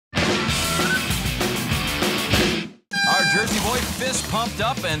Jersey boy fist pumped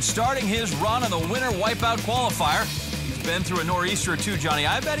up and starting his run on the winter Wipeout qualifier. He's been through a nor'easter or two, Johnny.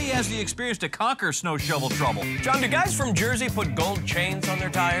 I bet he has the experience to conquer snow shovel trouble. John, do guys from Jersey put gold chains on their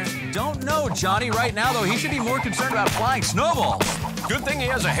tires? Don't know, Johnny. Right now, though, he should be more concerned about flying snowballs. Good thing he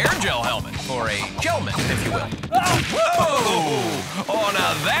has a hair gel helmet, or a gelman, if you will. Whoa! Oh,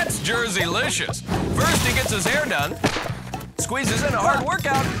 now that's Jerseylicious. First, he gets his hair done, squeezes in a hard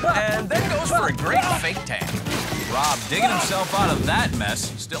workout, and then goes for a great fake tan. Rob, digging himself out of that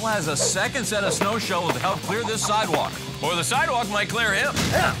mess, still has a second set of snow shovels to help clear this sidewalk. Or the sidewalk might clear him.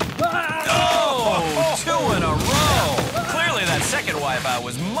 Oh, two in a row. Clearly, that second wipeout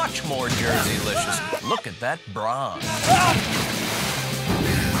was much more Jerseylicious. Look at that bronze.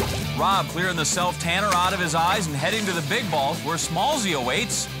 Rob clearing the self-tanner out of his eyes and heading to the big balls where Smallsy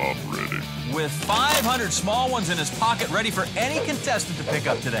awaits. I'm ready. With 500 small ones in his pocket ready for any contestant to pick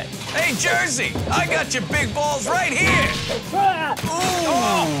up today. Hey, Jersey, I got your big balls right here.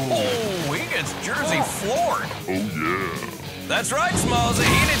 Oh, he gets Jersey floored. Oh, yeah. That's right, Smallsy.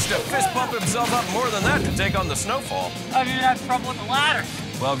 He needs to fist pump himself up more than that to take on the snowfall. I mean, I have trouble with the ladder.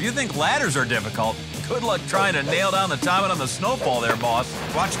 Well, if you think ladders are difficult, good luck trying to nail down the timing on the snowfall there, boss.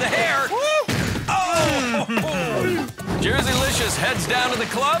 Watch the hair. Oh! Jerseylicious heads down to the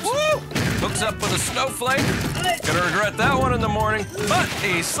clubs. Hooks up with a snowflake. Gonna regret that one in the morning. But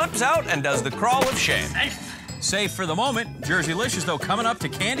he slips out and does the crawl of shame. Safe for the moment. Jerseylicious, though, coming up to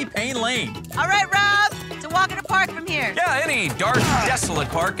Candy Pane Lane. All right, Rob, to walk in the park from here. Yeah, any dark, desolate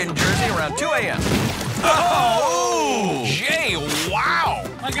park in Jersey around 2 a.m. Oh! Jay, wow!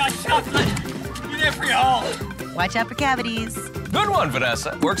 I got chocolate. You're there for your all. Watch out for cavities. Good one,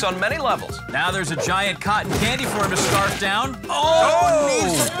 Vanessa. Works on many levels. Now there's a giant cotton candy for him to scarf down. Oh!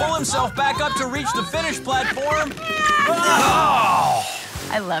 Needs to pull himself back up to reach the finish platform. Oh!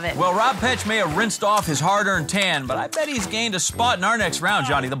 I love it. Well, Rob Petch may have rinsed off his hard-earned tan, but I bet he's gained a spot in our next round,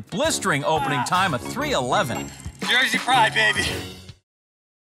 Johnny. The blistering opening time of 3:11. Jersey pride, baby.